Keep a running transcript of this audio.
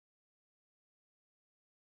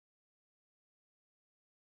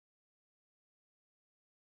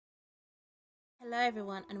Hello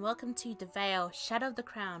everyone and welcome to the Vale, Shadow of the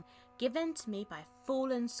Crown, given to me by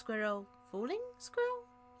Falling Squirrel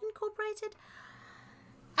Incorporated.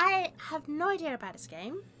 I have no idea about this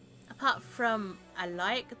game, apart from I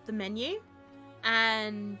like the menu,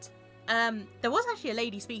 and there was actually a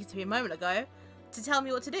lady speaking to me a moment ago to tell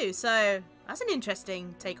me what to do, so that's an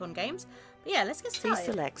interesting take on games. But yeah, let's get started. Please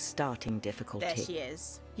select starting difficulty. There she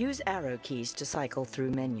is. Use arrow keys to cycle through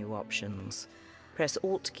menu options. Press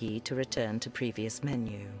Alt key to return to previous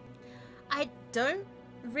menu. I don't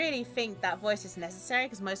really think that voice is necessary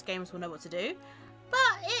because most games will know what to do, but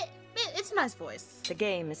it's a nice voice. The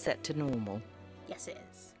game is set to normal. Yes, it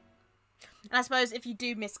is. And I suppose if you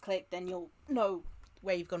do misclick, then you'll know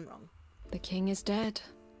where you've gone wrong. The king is dead.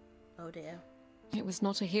 Oh dear. It was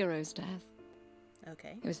not a hero's death.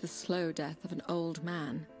 Okay. It was the slow death of an old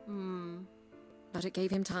man. But it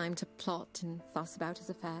gave him time to plot and fuss about his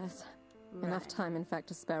affairs. Right. Enough time, in fact,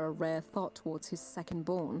 to spare a rare thought towards his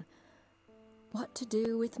second-born. What to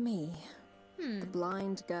do with me? The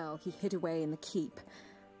blind girl he hid away in the keep.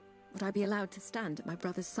 Would I be allowed to stand at my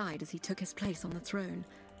brother's side as he took his place on the throne?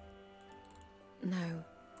 No.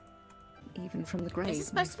 Even from the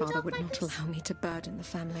grave, my father would not allow me to burden the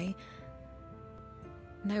family.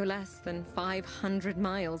 No less than 500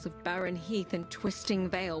 miles of barren heath and twisting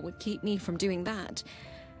vale would keep me from doing that.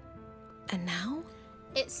 And now?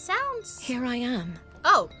 It sounds... Here I am.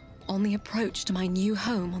 Oh. On the approach to my new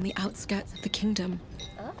home on the outskirts of the kingdom.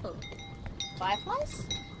 Oh. Fireflies?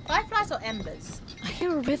 Fireflies or embers? I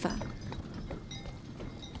hear a river.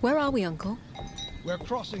 Where are we, Uncle? We're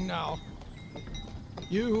crossing now.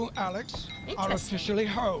 You, Alex, are officially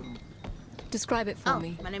home. Describe it for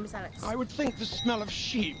me. My name is Alex. I would think the smell of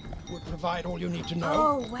sheep would provide all you need to know.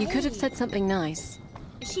 Oh, wait. You could have said something nice.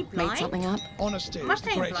 Is she blind? Made something up. Honesty Am I is the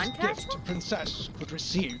playing greatest blind gift character? a princess could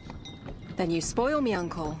receive. Then you spoil me,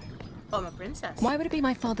 Uncle. Oh, I'm a princess. Why would it be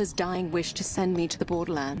my father's dying wish to send me to the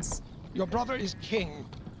borderlands? Your brother is king.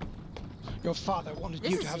 Your father wanted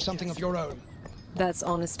you to have something of your own. That's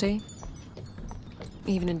honesty.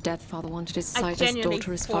 Even in death, father wanted his sightless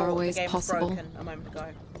daughter as far away as possible. A moment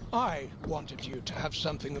ago. I wanted you to have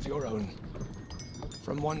something of your own.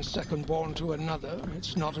 From one second-born to another,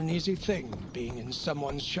 it's not an easy thing being in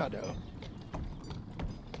someone's shadow.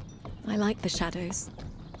 I like the shadows.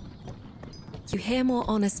 You hear more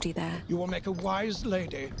honesty there. You will make a wise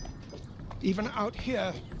lady, even out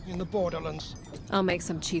here in the borderlands. I'll make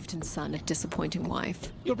some chieftain's son a disappointing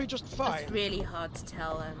wife. You'll be just fine. It's really hard to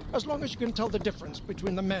tell as long as you can tell the difference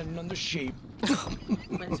between the men and the sheep.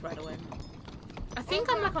 when it's right away. I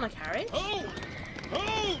think I'm like on a carriage. Oh!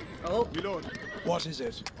 Oh! Oh. My lord. What is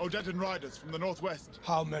it? Odedan riders from the northwest.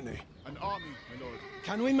 How many? An army, my lord.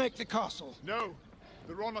 Can we make the castle? No.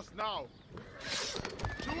 They're on us now.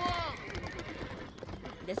 To arms!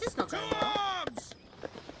 This is not To going well. arms!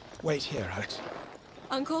 Wait here, Alex.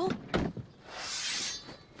 Uncle?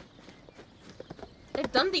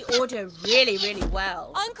 They've done the audio really, really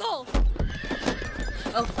well. Uncle!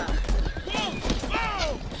 Oh, fuck. Whoa!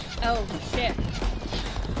 Whoa! Oh, shit.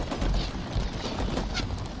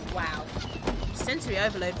 Wow. Sensory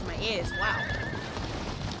overload for my ears. Wow.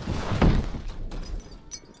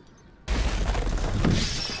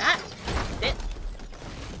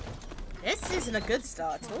 This isn't a good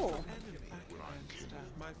start at all.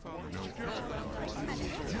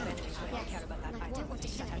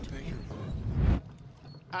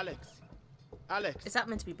 Alex. Alex. Is that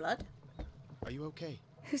meant to be blood? Are you okay?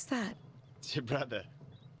 Who's that? It's your brother,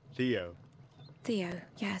 Theo. Theo,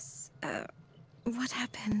 yes. What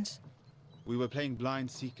happened? We were playing Blind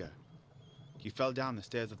Seeker. You fell down the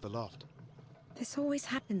stairs of the loft. This always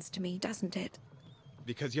happens to me, doesn't it?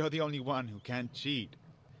 Because you're the only one who can't cheat.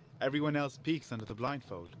 Everyone else peeks under the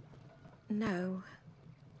blindfold. No.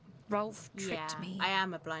 Rolf tricked me. I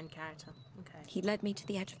am a blind character. Okay. He led me to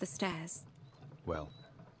the edge of the stairs. Well,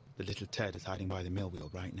 the little Ted is hiding by the mill wheel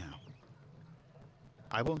right now.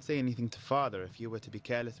 I won't say anything to Father if you were to be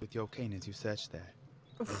careless with your cane as you search there.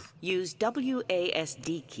 Use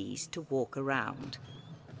WASD keys to walk around.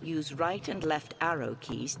 Use right and left arrow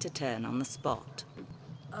keys to turn on the spot.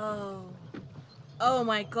 Oh. Oh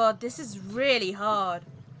my god, this is really hard.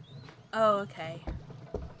 Oh, okay.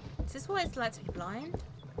 Is this what it's like to be blind?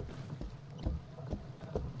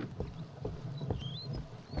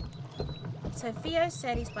 So Theo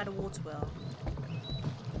said he's by the water wheel.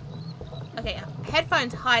 Okay,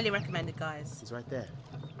 headphones highly recommended, guys. He's right there.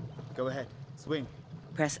 Go ahead. Swing.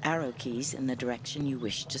 Press arrow keys in the direction you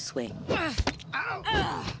wish to swing.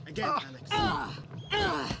 Again,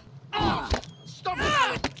 Alex. Stop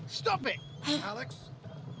it! Stop it! Alex,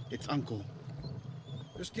 It's Uncle.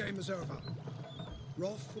 this game is over.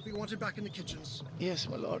 Rolf will be wanted back in the kitchens. Yes,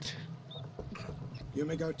 my lord. You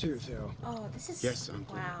may go too, Theo. Oh, this is... Yes,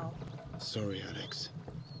 Uncle. Wow. Sorry, Alex.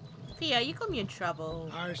 Theo, you got me in trouble.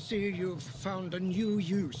 I see you've found a new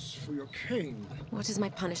use for your cane. What is my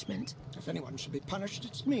punishment? If anyone should be punished,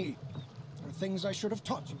 it's me. There are things I should have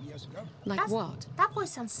taught you years ago. Like what? That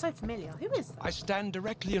voice sounds so familiar. Who is that? I stand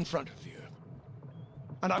directly in front of you.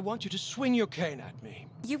 And I want you to swing your cane at me.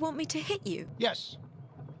 You want me to hit you? Yes.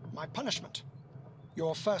 My punishment.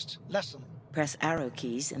 Your first lesson. Press arrow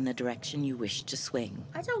keys in the direction you wish to swing.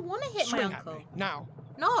 I don't want to hit Swing my at uncle. me. Now.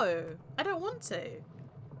 No, I don't want to.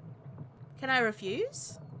 Can I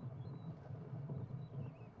refuse?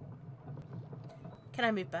 Can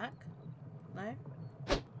I move back?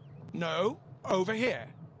 No? No. Over here.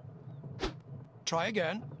 Try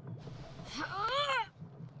again.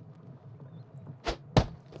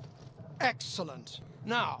 Excellent.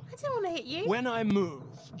 Now, I didn't want to hit you. when I move,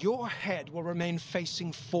 your head will remain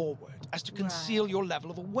facing forward as to conceal your level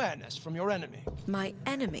of awareness from your enemy. My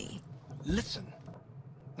enemy? Listen.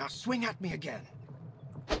 Now swing at me again.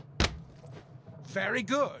 Very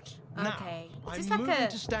good. Okay. Now, Is this I'm like moving a-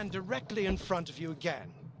 to stand directly in front of you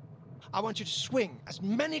again. I want you to swing as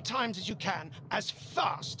many times as you can, as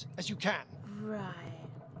fast as you can. Right.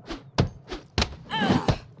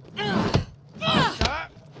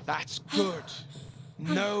 That's good.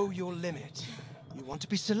 Know your limit. You want to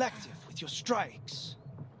be selective with your strikes.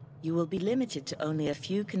 You will be limited to only a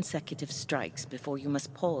few consecutive strikes before you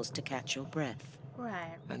must pause to catch your breath.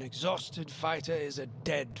 Right. An exhausted fighter is a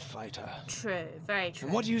dead fighter. True. Very true.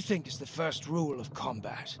 And what do you think is the first rule of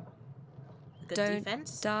combat? Good Don't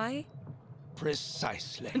defense? die?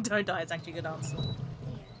 Precisely. Don't die. It's actually a good answer.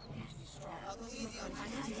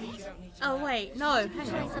 Oh wait, no.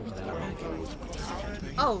 Hang on.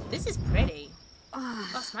 Oh, this is pretty.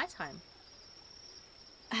 That's my time.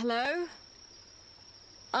 Hello?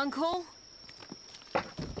 Uncle?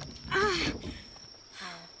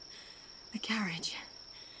 The carriage.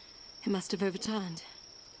 It must have overturned.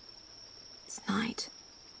 It's night.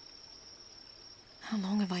 How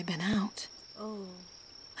long have I been out? Oh,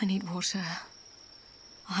 I need water.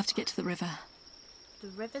 I'll have to get to the river. the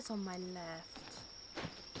river's on my left.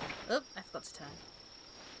 Oh, I forgot to turn.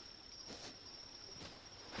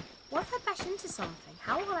 What if I bash into something?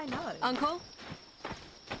 How will I know? Uncle?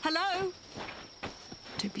 Hello?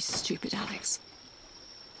 Don't be stupid, Alex.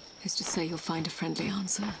 Who's to say you'll find a friendly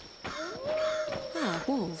answer? Ah,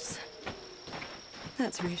 wolves.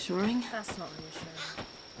 That's reassuring. That's not reassuring.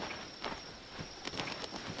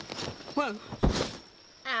 Whoa.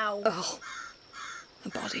 Ow. Oh. A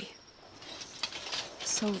body.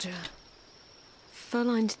 Soldier.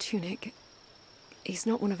 Fur-lined tunic. He's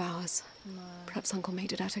not one of ours. No. Perhaps Uncle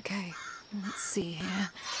made it out okay. Let's see here.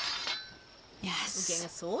 I'm Yes. getting a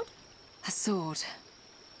sword? A sword.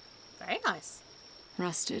 Very nice.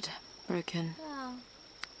 Rusted. Broken. Oh.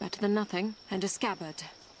 Better than nothing. And a scabbard.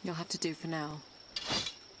 You'll have to do for now.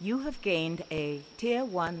 You have gained a Tier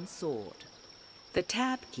 1 sword. The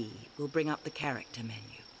tab key will bring up the character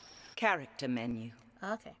menu. Character menu.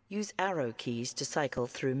 Okay. Use arrow keys to cycle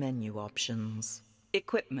through menu options.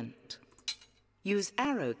 Equipment. Use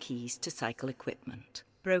arrow keys to cycle equipment.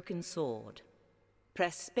 Broken sword.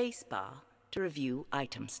 Press spacebar to review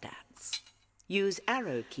item stats. Use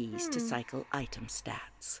arrow keys to cycle item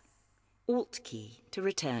stats. Alt key to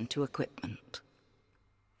return to equipment.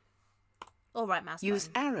 All right, mouse Use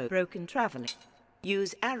button. arrow broken traveling.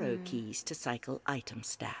 Use arrow keys to cycle item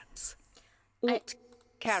stats. Alt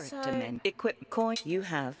character so- menu. Equip coin. You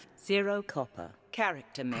have 0 copper.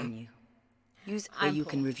 Character menu. Use where I'm you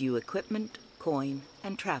poor. can review equipment, coin,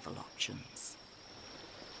 and travel options.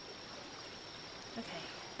 Okay.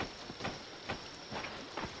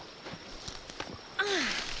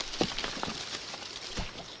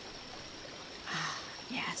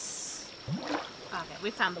 Yes. Okay,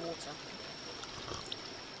 we found the water.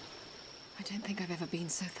 I don't think I've ever been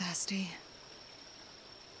so thirsty.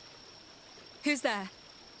 Who's there?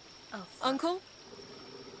 Oh, fuck. Uncle?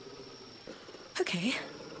 Okay.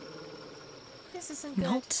 This isn't good.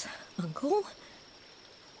 Not Uncle. No.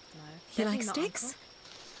 You definitely like not sticks?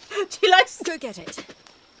 Uncle. Do you like sticks? Go get it.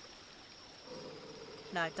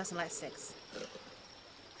 No, it doesn't like sticks.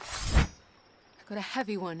 I've got a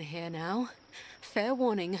heavy one here now. Fair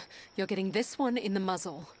warning, you're getting this one in the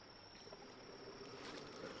muzzle.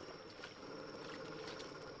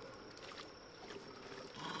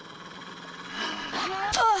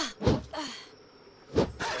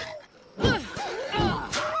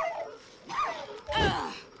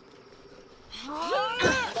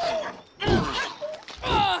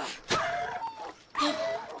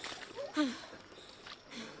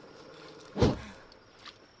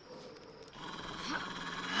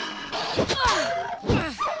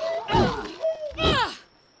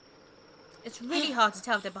 hard to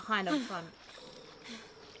tell if they're behind or front.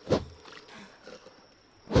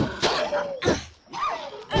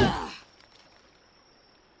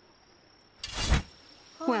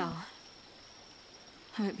 Well,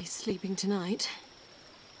 I won't be sleeping tonight.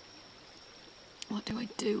 What do I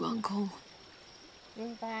do, Uncle?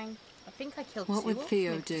 Bing bang. I think I killed What two. would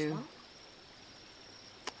Theo Maybe just do? one.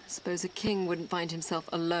 I suppose a king wouldn't find himself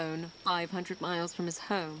alone 500 miles from his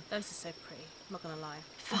home. Those are so pretty. I'm not gonna lie.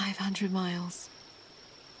 500 miles.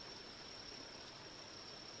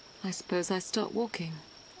 I suppose I start walking.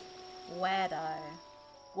 Where though?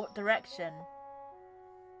 What direction?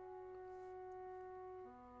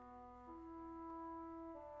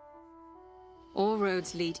 All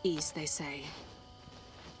roads lead east, they say.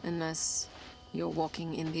 Unless you're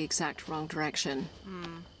walking in the exact wrong direction.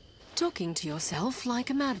 Talking to yourself like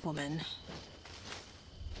a madwoman.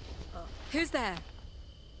 Who's there?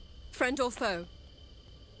 Friend or foe?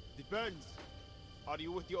 Depends. Are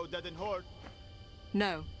you with the Odedan horde?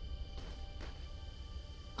 No.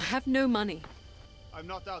 I have no money. I'm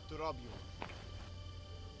not out to rob you.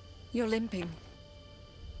 You're limping.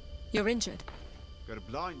 You're injured. You're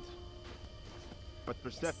blind, but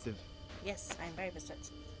perceptive. Yes, I'm very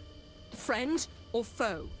perceptive. Friend or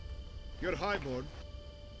foe? You're highborn.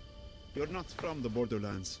 You're not from the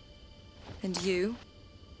borderlands. And you?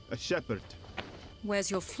 A shepherd Where's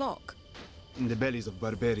your flock? in the bellies of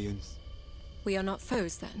barbarians. We are not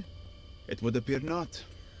foes, then. It would appear not.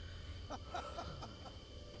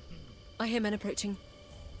 I hear men approaching.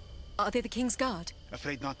 Are they the King's Guard?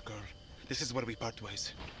 Afraid not, girl. This is where we part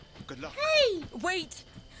ways. Good luck. Hey! Wait!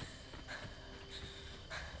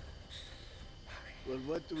 Well,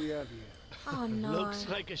 what do we have here? Oh no. Looks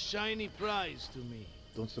like a shiny prize to me.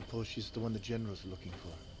 Don't suppose she's the one the general's looking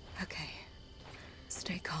for. Okay.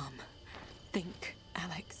 Stay calm. Think,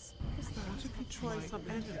 Alex.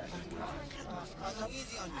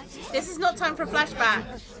 This is not time for a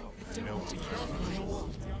flashback.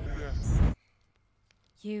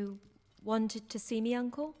 You wanted to see me,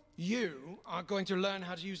 Uncle? You are going to learn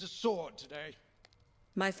how to use a sword today.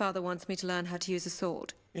 My father wants me to learn how to use a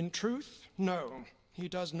sword. In truth, no, he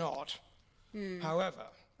does not. However,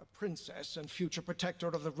 a princess and future protector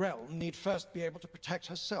of the realm need first be able to protect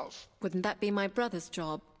herself. Wouldn't that be my brother's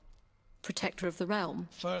job? Protector of the realm?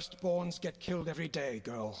 Firstborns get killed every day,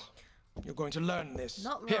 girl. You're going to learn this.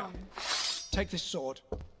 Not Here, wrong. take this sword.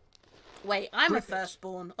 Wait, I'm Grip a it.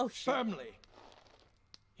 firstborn. Oh shit. Firmly.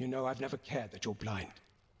 You know I've never cared that you're blind.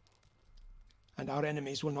 And our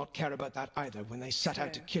enemies will not care about that either when they set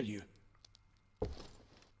out to kill you.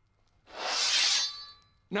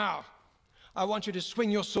 Now, I want you to swing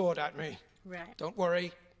your sword at me. Right. Don't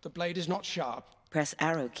worry, the blade is not sharp. Press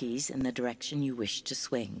arrow keys in the direction you wish to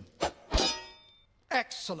swing.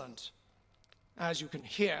 Excellent. As you can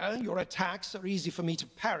hear, your attacks are easy for me to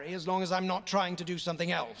parry as long as I'm not trying to do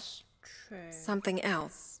something else. True. Something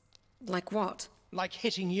else? Like what? Like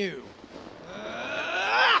hitting you.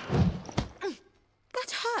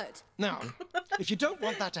 That hurt! Now, if you don't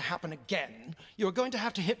want that to happen again, you're going to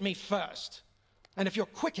have to hit me first. And if you're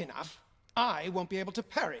quick enough, I won't be able to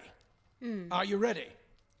parry. Are you ready?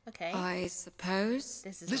 Okay. I suppose?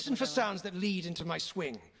 This is Listen for sounds that lead into my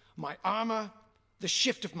swing. My armor, the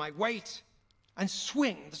shift of my weight, and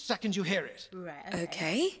swing the second you hear it. Right.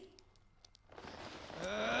 Okay.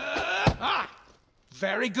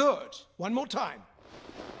 Very good. One more time.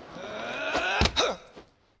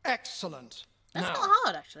 Excellent. That's Now, not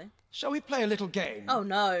hard, actually. shall we play a little game? Oh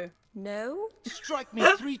no. No? Strike me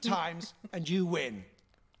 3 times and you win.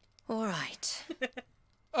 All right.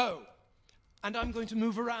 Oh, and I'm going to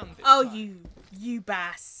move around this Oh, time. you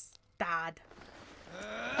bass, dad.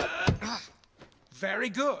 Very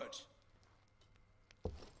good.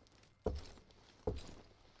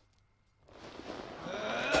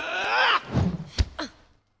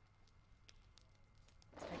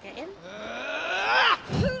 Did I get in?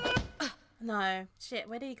 No. Shit,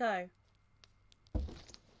 where did he go?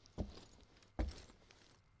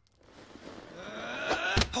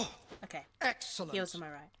 Okay, Excellent. he was on my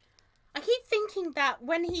right. I keep thinking that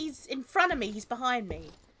when he's in front of me, he's behind me.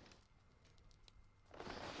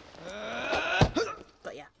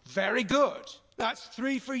 But yeah. Very good. That's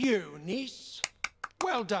 3 for you, niece.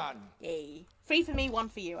 Well done. Yay. 3 for me, 1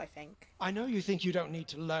 for you, I think. I know you think you don't need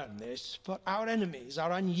to learn this, but our enemies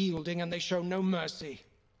are unyielding and they show no mercy.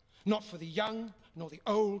 Not for the young, nor the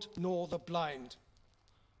old, nor the blind.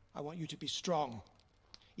 I want you to be strong.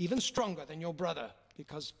 Even stronger than your brother,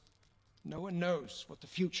 because no one knows what the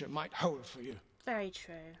future might hold for you. Very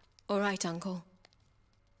true. All right, Uncle.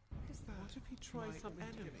 What if he try some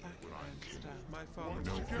enemy. My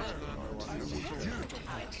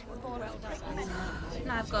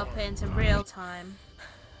Now I've got to put into real time.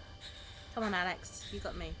 Come on, Alex. You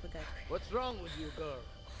got me. We're good. What's wrong with you, girl?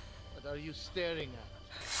 What are you staring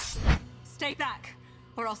at? Stay back,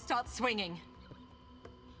 or I'll start swinging.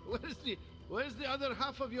 Where's the other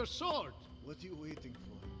half of your sword? What are you waiting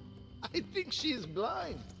for? I think she is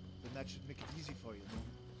blind. Then that should make it easy for you.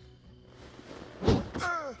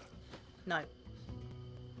 No.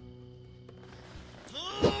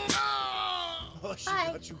 Oh, she Bye.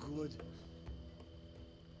 got you good.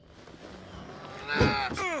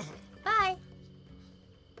 Bye.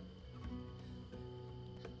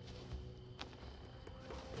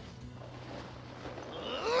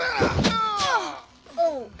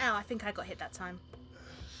 Oh, ow, I think I got hit that time.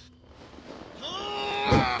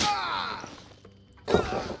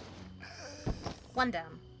 One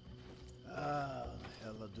down. Ah,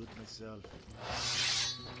 hell, I'll do it myself.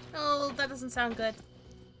 Oh, that doesn't sound good.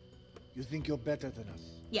 You think you're better than us?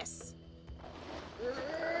 Yes.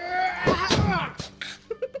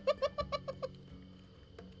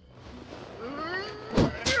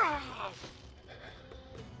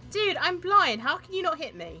 Dude, I'm blind. How can you not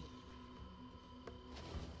hit me?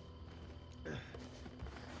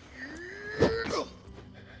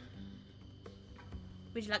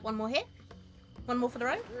 Would you like one more hit? One more for the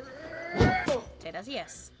road? Say that's a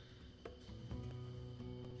yes.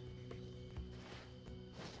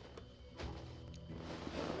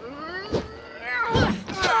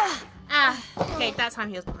 Ah, okay, that time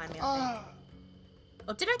he was behind me. I think.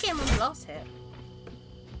 Or did I get him on the last hit?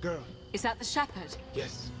 Girl. Is that the shepherd?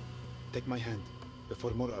 Yes. Take my hand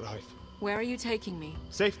before more arrive. Where are you taking me?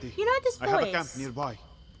 Safety. You know this voice? I have a camp nearby.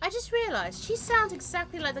 I just realised she sounds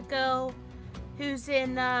exactly like the girl who's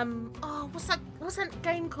in oh, what's that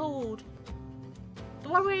game called? The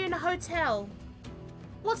one where you're in a hotel.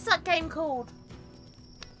 What's that game called?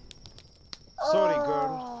 Sorry,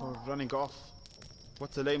 girl, for running off.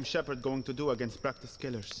 What's a lame shepherd going to do against practice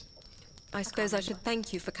killers? I suppose I should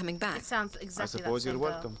thank you for coming back. It sounds exactly I suppose like you're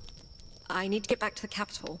welcome. I need to get back to the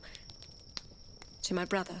capital. To my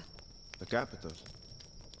brother. The capital?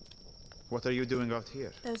 What are you doing out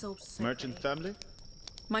here? Those old so Merchant pretty. family?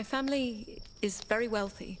 My family is very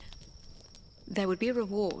wealthy. There would be a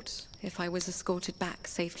reward if I was escorted back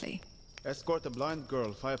safely. Escort a blind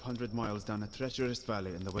girl 500 miles down a treacherous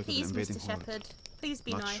valley in the wake of an Please, invading Mr. horde. Shepherd. Please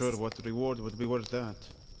be Not nice. sure what reward would be worth that.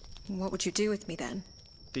 What would you do with me then?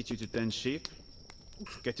 Teach you to tend sheep?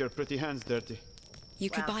 Get your pretty hands dirty.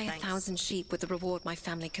 You could Wow, buy thanks. 1,000 sheep with the reward my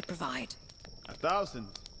family could provide. 1,000?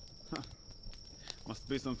 Huh. Must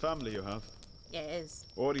be some family you have. Yeah, it is.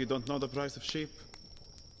 Or you don't know the price of sheep.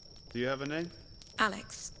 Do you have a name?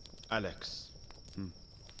 Alex. Alex.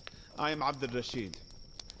 I am Abdul Rashid.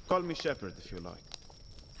 Call me Shepherd if you like.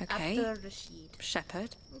 Okay. Abdul Rashid.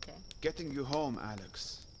 Shepherd. Okay. Getting you home,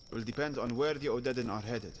 Alex, will depend on where the Odedin are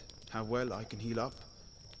headed, how well I can heal up,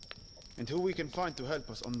 and who we can find to help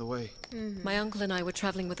us on the way. My uncle and I were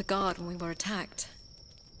traveling with a guard when we were attacked.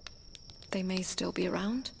 They may still be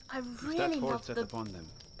around. I If that really horde love set upon them,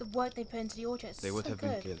 the work they put into the audio. It's they would so have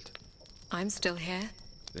good. been killed. I'm still here.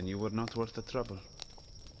 Then you were not worth the trouble.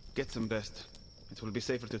 Get some rest. It will be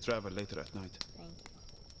safer to travel later at night. Thank you.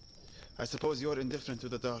 I suppose you're indifferent to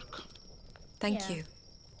the dark. Thank Yeah. you,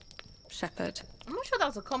 Shepherd. I'm not sure that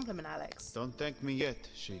was a compliment, Alex. Don't thank me yet,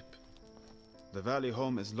 sheep. The valley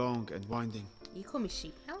home is long and winding. You call me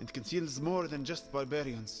sheep now? It conceals more than just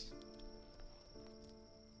barbarians.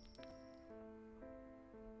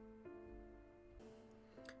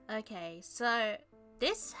 Okay, so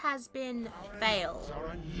this has been Vale.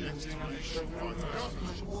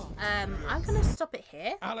 I'm gonna stop it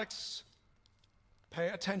here Alex, pay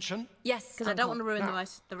attention. Yes, because I don't want to ruin Now,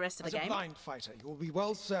 the rest of As the a game. blind fighter, you will be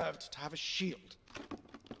well served to have a shield.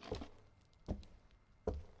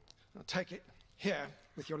 Now take it here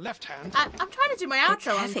with your left hand, I'm trying to do my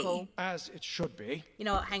outro, heavy. Uncle. as it should be. You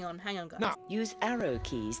know what? Hang on, guys. Now, Use arrow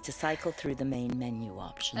keys to cycle through the main menu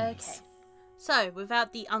options. Okay. So,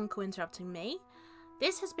 without the uncle interrupting me,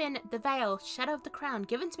 this has been The Vale, Shadow of the Crown,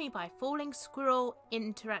 given to me by Falling Squirrel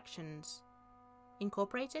Interactions.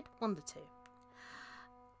 Incorporated? One of the two.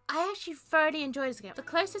 I actually thoroughly enjoyed this game. The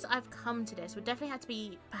closest I've come to this would definitely have to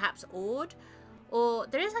be perhaps Ord, or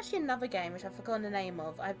there is actually another game which I've forgotten the name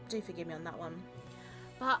of. Do forgive me on that one.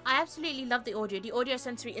 But I absolutely love the audio. The audio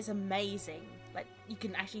sensory is amazing. Like, you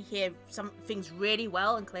can actually hear some things really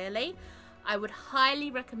well and clearly. I would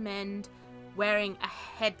highly recommend wearing a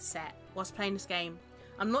headset whilst playing this game.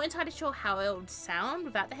 I'm not entirely sure how it would sound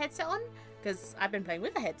without the headset on, because I've been playing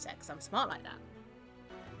with a headset because I'm smart like that.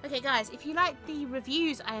 Okay guys, if you like the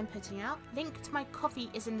reviews I am putting out, link to my coffee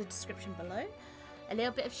is in the description below. A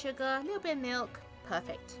little bit of sugar, a little bit of milk,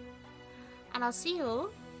 perfect. And I'll see you all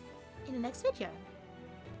in the next video.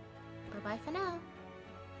 Bye bye for now.